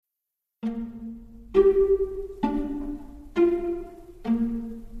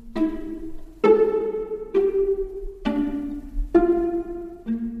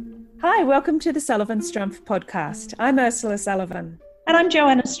Welcome to the Sullivan Strumpf podcast. I'm Ursula Sullivan. And I'm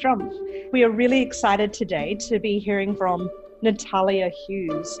Joanna Strumpf. We are really excited today to be hearing from Natalia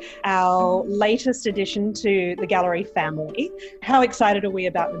Hughes, our latest addition to the gallery family. How excited are we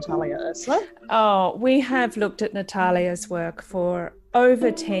about Natalia, Ursula? Oh, we have looked at Natalia's work for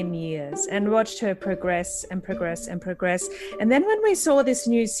over 10 years and watched her progress and progress and progress. And then when we saw this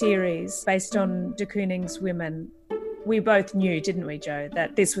new series based on de Kooning's women, we both knew, didn't we, Jo,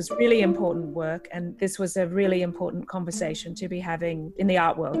 that this was really important work and this was a really important conversation to be having in the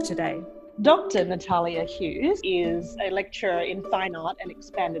art world today. Dr. Natalia Hughes is a lecturer in fine art and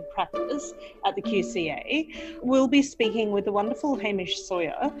expanded practice at the QCA. We'll be speaking with the wonderful Hamish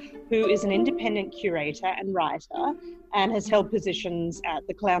Sawyer, who is an independent curator and writer and has held positions at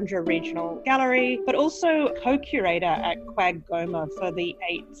the Caloundra Regional Gallery, but also co-curator at Quag Goma for the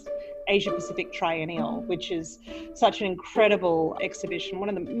 8th Asia Pacific Triennial, which is such an incredible exhibition, one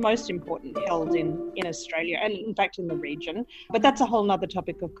of the most important held in Australia and in fact in the region. But that's a whole nother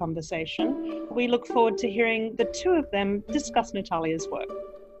topic of conversation. We look forward to hearing the two of them discuss Natalia's work.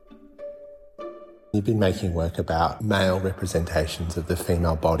 You've been making work about male representations of the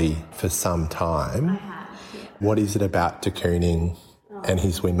female body for some time. I have, yeah. What is it about de Kooning and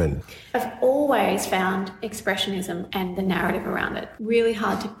his women? I've always found expressionism and the narrative around it really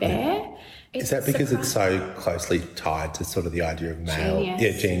hard to bear. Is that because it's so closely tied to sort of the idea of male? Genius.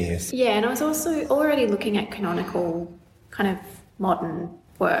 Yeah, genius. Yeah, and I was also already looking at canonical kind of modern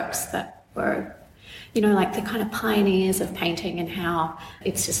works that were, you know, like the kind of pioneers of painting and how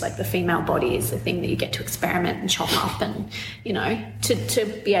it's just like the female body is the thing that you get to experiment and chop up and, you know, to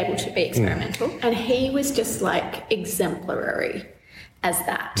be able to be experimental. And he was just like exemplary as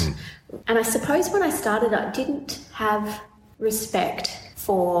that. And I suppose when I started, I didn't have respect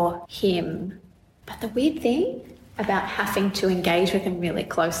for him. But the weird thing about having to engage with him really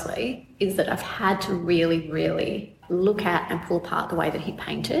closely is that I've had to really, really look at and pull apart the way that he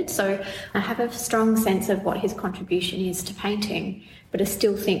painted. So I have a strong sense of what his contribution is to painting, but I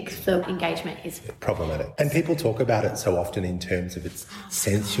still think the engagement is problematic. And people talk about it so often in terms of its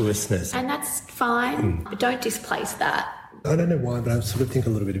sensuousness. And that's fine, but don't displace that. I don't know why, but I sort of think a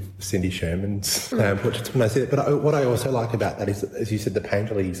little bit of Cindy Sherman's portraits when I see it. But what I also like about that is, as you said, the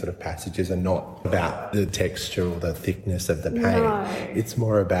painterly sort of passages are not about the texture or the thickness of the paint. No. It's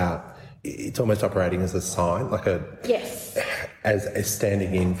more about, it's almost operating as a sign, like a... Yes. As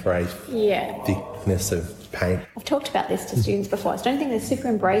standing in for a thickness of paint. I've talked about this to students before. I don't think they're super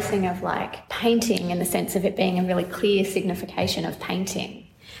embracing of like painting in the sense of it being a really clear signification of painting.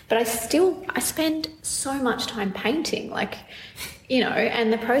 But I spend so much time painting, like, you know,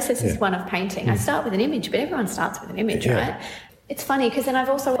 and the process is one of painting. I start with an image, but everyone starts with an image, right? It's funny because then I've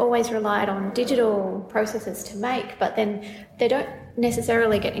also always relied on digital processes to make, but then they don't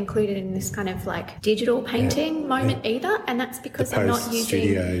necessarily get included in this kind of like digital painting moment either. And that's because I'm not using...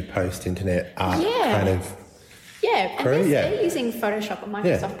 Post-studio, post-internet art kind of... Yeah, and they're using Photoshop or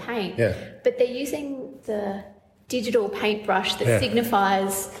Microsoft Paint, but they're using the digital paintbrush that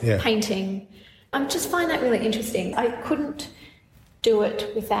signifies painting. I just find that really interesting. I couldn't do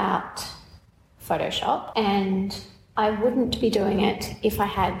it without Photoshop, and I wouldn't be doing it if I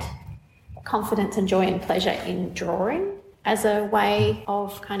had confidence and joy and pleasure in drawing as a way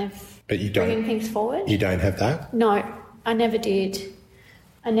of kind of bringing things forward. You don't have that? No, I never did.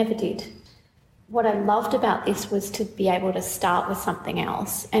 What I loved about this was to be able to start with something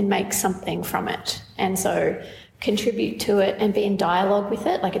else and make something from it. And so contribute to it and be in dialogue with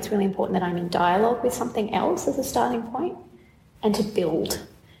it. Like, it's really important that I'm in dialogue with something else as a starting point and to build.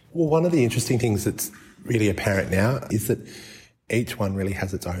 Well, one of the interesting things that's really apparent now is that each one really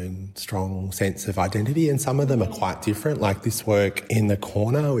has its own strong sense of identity, and some of them are quite different, like this work in the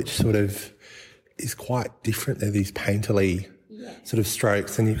corner, which sort of is quite different. They're these painterly sort of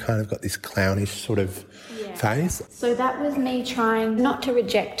strokes, and you've kind of got this clownish sort of face. So that was me trying not to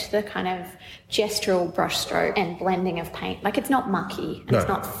reject the kind of gestural brushstroke and blending of paint. Like, it's not mucky and it's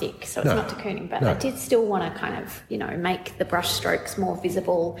not thick, so it's not de Kooning, but I did still want to kind of, you know, make the brushstrokes more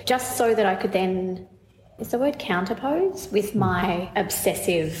visible, just so that I could then, is the word counterpose, with my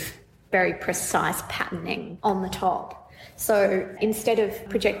obsessive, very precise patterning on the top. So instead of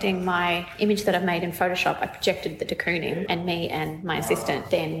projecting my image that I've made in Photoshop, I projected the de Kooning, and me and my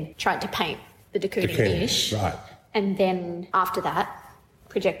assistant then tried to paint the de Kooning-ish. Right. And then after that,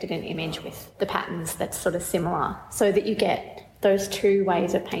 projected an image with the patterns that's sort of similar, so that you get those two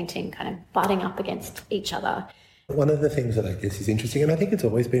ways of painting kind of butting up against each other. One of the things that I guess is interesting, and I think it's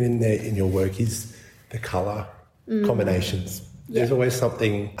always been in there in your work, is the colour combinations. There's always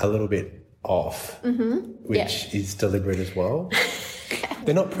something a little bit off, which is deliberate as well.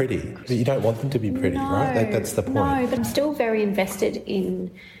 They're not pretty, but you don't want them to be pretty, right? That's the point. No, but I'm still very invested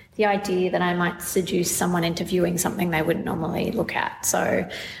in the idea that I might seduce someone into viewing something they wouldn't normally look at. So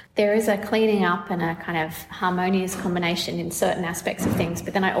there is a cleaning up and a kind of harmonious combination in certain aspects of things,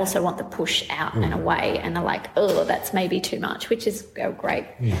 but then I also want the push out and away, and they're like, oh, that's maybe too much, which is a great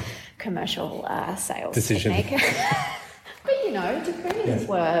commercial sales decision. Technique. But, you know, de Kooning's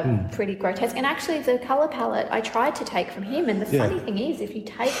were pretty grotesque. And actually the colour palette I tried to take from him, and the funny thing is, if you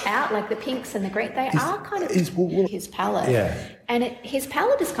take out like the pinks and the green, they are kind of his palette. Yeah. And his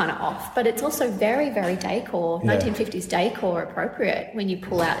palette is kind of off, but it's also very, very decor, 1950s decor appropriate when you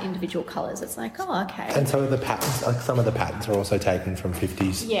pull out individual colours. It's like, oh, okay. And so the patterns, like some of the patterns are also taken from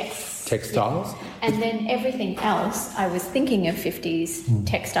 50s textiles. Yes. And then everything else, I was thinking of 50s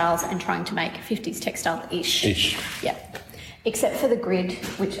textiles and trying to make 50s textile-ish. Yeah. Except for the grid,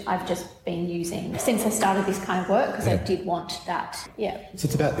 which I've just been using since I started this kind of work, because I did want that. So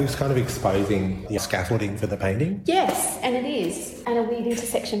it's kind of exposing the scaffolding for the painting? Yes, and it is. And a weird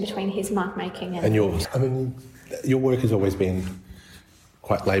intersection between his mark making and yours. I mean, your work has always been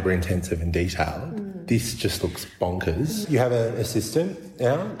quite labour intensive and detailed. This just looks bonkers. You have an assistant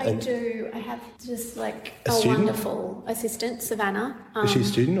now? I do. I have just like a student? wonderful assistant, Savannah. Is she a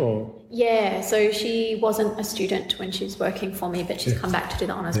student or? Yeah, so she wasn't a student when she was working for me, but she's come back to do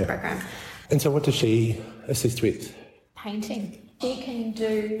the honours program. And so what does she assist with? Painting. She can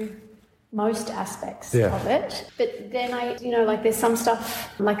do most aspects Yeah. of it, but then like there's some stuff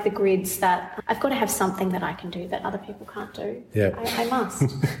like the grids that I've got to have something that I can do that other people can't do. Yeah. I must.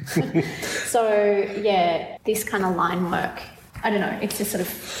 So yeah, this kind of line work, I don't know, it's just sort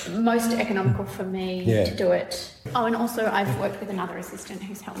of most economical for me to do it. Oh, and also I've worked with another assistant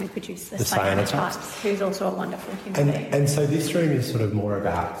who's helped me produce the cyanotypes, who's also a wonderful human being. And so this room is sort of more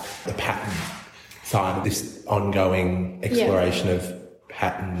about the pattern side of this ongoing exploration of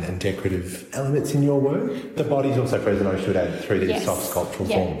pattern and decorative elements in your work. The body's also present, I should add, through these soft sculptural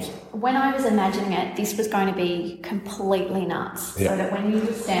forms. When I was imagining it, this was going to be completely nuts. So that when you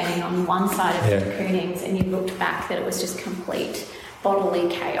were standing on one side of the Koonings and you looked back, that it was just complete bodily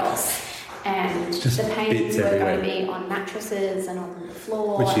chaos. And just the paintings were going to be on mattresses and on the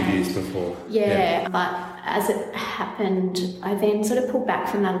floor. Which you've used before. Yeah, but as it happened, I then sort of pulled back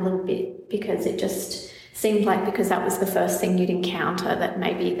from that a little bit, because it just seemed like, because that was the first thing you'd encounter, that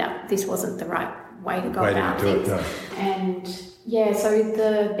maybe that this wasn't the right way to go about things. And so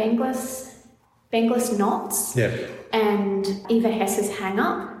the Bengless knots and Eva Hess's hang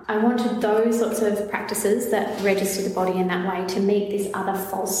up, I wanted those sorts of practices that register the body in that way to meet this other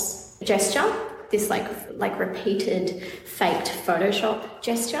false gesture, this like repeated faked Photoshop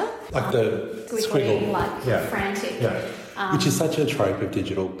gesture. Like the squiggle. Like frantic. Yeah. Which is such a trope of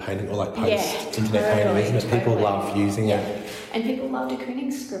digital painting, or like post-internet painting, isn't it? People love using it. And people love de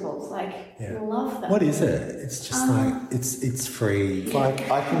Kooning scribbles, love them. What is it? It's just like, it's free. Like,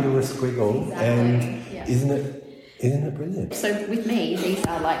 I can do a squiggle and isn't it brilliant? So with me, these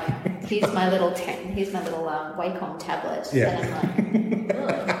are like, here's my little Wacom tablet. And I'm like,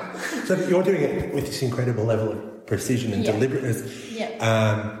 ugh. So you're doing it with this incredible level of precision and deliberateness.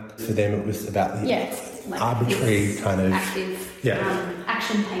 For them, it was about the arbitrary kind of active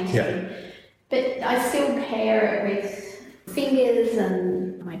action painting. But I still pair it with fingers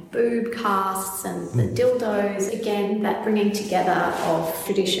and my boob casts and the dildos. Again, that bringing together of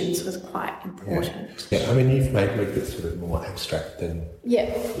traditions was quite important. I mean, you've made work that's sort of more abstract than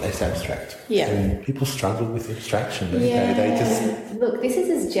less abstract. And people struggle with abstraction, don't they? They just... Look, this is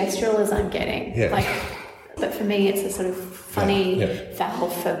as gestural as I'm getting. But for me, it's a sort of funny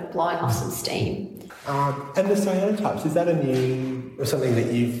valve for blowing off some steam. And the cyanotypes, is that something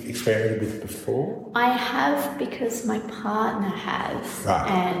that you've experimented with before? I have, because my partner has,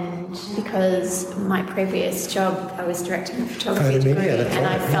 and because my previous job, I was directing a photography degree, and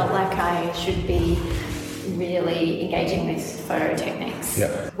I felt like I should be really engaging with photo techniques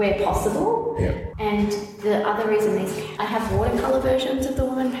where possible. And the other reason is I have watercolour versions of the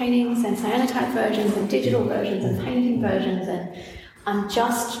woman paintings and cyanotype versions and digital versions and painting versions, and I'm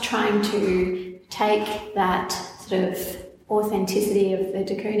just trying to take that sort of authenticity of the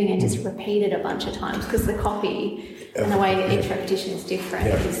de Kooning and just repeat it a bunch of times, because the copy and the way that each repetition is different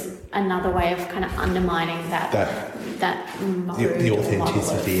is another way of kind of undermining that mode, the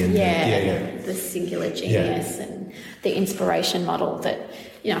authenticity and the singular genius and the inspiration model that,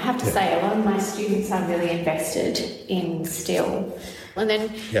 I have to say, a lot of my students are really invested in still. And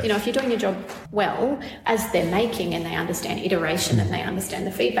then, you know, if you're doing your job well, as they're making and they understand iteration and they understand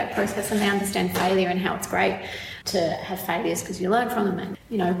the feedback process and they understand failure and how it's great to have failures because you learn from them. And,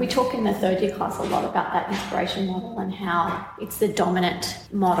 you know, we talk in the third year class a lot about that inspiration model and how it's the dominant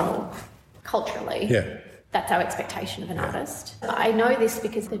model culturally. Yeah. That's our expectation of an artist. I know this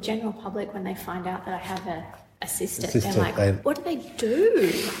because the general public, when they find out that I have an assistant, they're like, what do they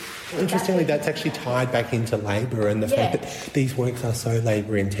do? Interestingly, that's actually tied back into labour and the fact that these works are so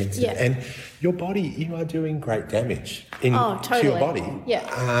labour intensive. Yeah. And your body, you are doing great damage to your body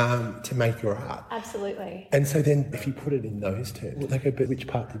to make your art. Absolutely. And so then if you put it in those terms, they go, but which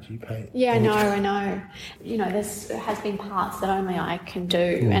part did you paint? Yeah, I know. You know, there has been parts that only I can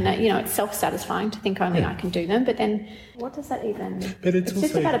do. And, you know, it's self-satisfying to think only I can do them. But then what does that even... But it's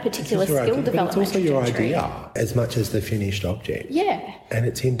just about a particular skill development. But it's also your idea as much as the finished object. Yeah. And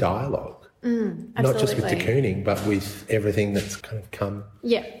it's in dialogue. Not just with de Kooning, but with everything that's kind of come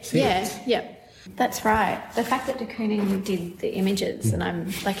since. Yeah. That's right. The fact that de Kooning did the images and I'm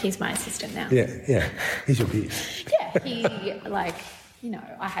like, he's my assistant now. Yeah. He's your piece. Yeah, he, like, you know,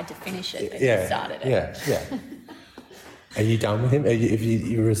 I had to finish it, but he started it. Yeah. Are you done with him? Have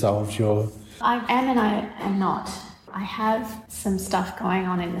you resolved your... I am and I am not. I have some stuff going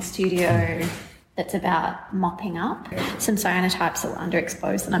on in the studio that's about mopping up some cyanotypes that were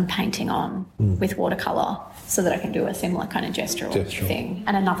underexposed that I'm painting on with watercolour so that I can do a similar kind of gestural thing.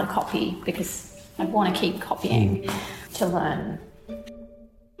 And another copy because I want to keep copying to learn.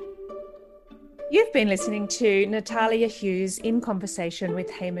 You've been listening to Natalia Hughes in conversation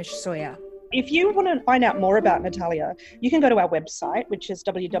with Hamish Sawyer. If you want to find out more about Natalia, you can go to our website, which is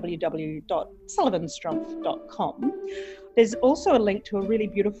www.sullivanstrumpf.com. There's also a link to a really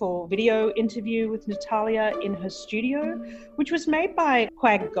beautiful video interview with Natalia in her studio, which was made by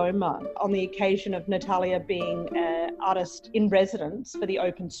Quag Goma on the occasion of Natalia being an artist in residence for the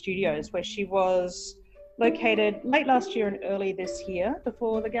Open Studios, where she was located late last year and early this year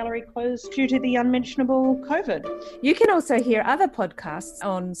before the gallery closed due to the unmentionable COVID. You can also hear other podcasts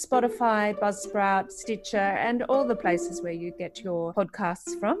on Spotify, Buzzsprout, Stitcher, and all the places where you get your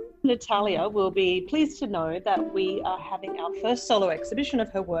podcasts from. Natalia will be pleased to know that we are having our first solo exhibition of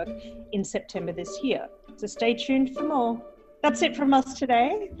her work in September this year. So stay tuned for more. That's it from us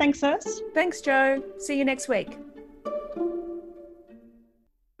today. Thanks, Urs. Thanks, Joe. See you next week.